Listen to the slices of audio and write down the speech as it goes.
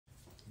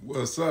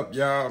What's up,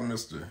 y'all?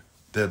 Mr.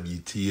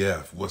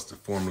 WTF. What's the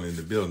formula in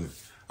the building?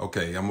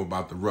 Okay, I'm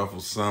about to ruffle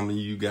some of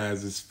you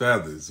guys'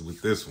 feathers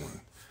with this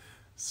one.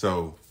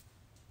 So,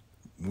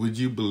 would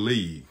you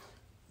believe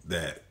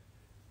that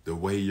the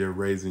way you're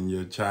raising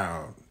your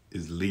child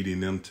is leading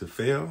them to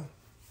fail?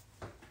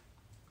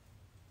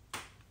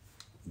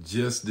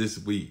 Just this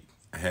week,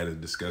 I had a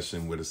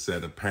discussion with a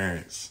set of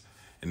parents,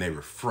 and they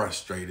were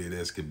frustrated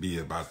as could be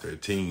about their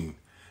teen.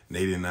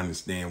 They didn't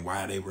understand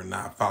why they were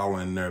not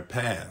following their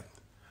path.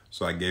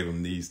 So I gave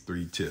them these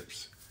 3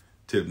 tips.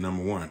 Tip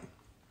number 1,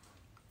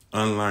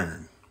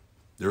 unlearn.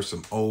 There's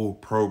some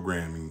old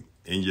programming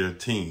in your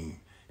teen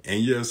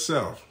and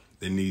yourself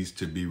that needs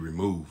to be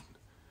removed.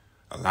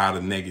 A lot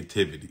of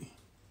negativity.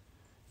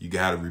 You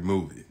got to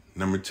remove it.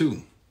 Number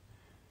 2,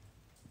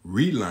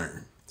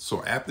 relearn.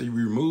 So after you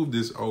remove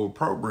this old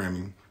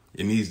programming,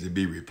 it needs to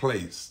be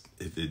replaced.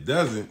 If it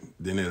doesn't,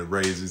 then it'll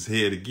raise its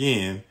head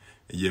again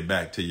and you're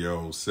back to your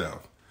old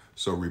self.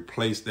 So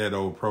replace that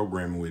old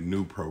programming with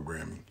new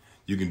programming.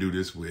 You can do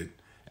this with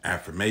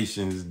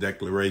affirmations,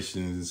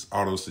 declarations,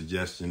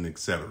 auto-suggestion,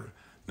 etc.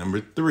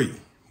 Number 3,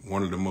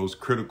 one of the most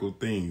critical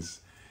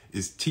things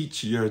is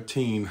teach your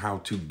teen how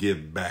to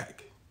give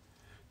back.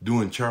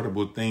 Doing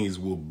charitable things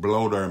will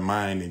blow their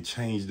mind and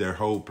change their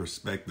whole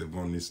perspective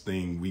on this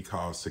thing we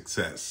call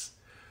success.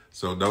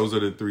 So those are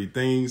the 3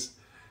 things.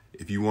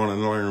 If you want to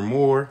learn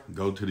more,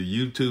 go to the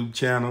YouTube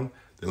channel.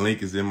 The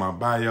link is in my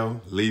bio.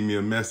 Leave me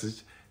a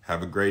message.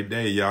 Have a great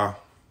day, y'all.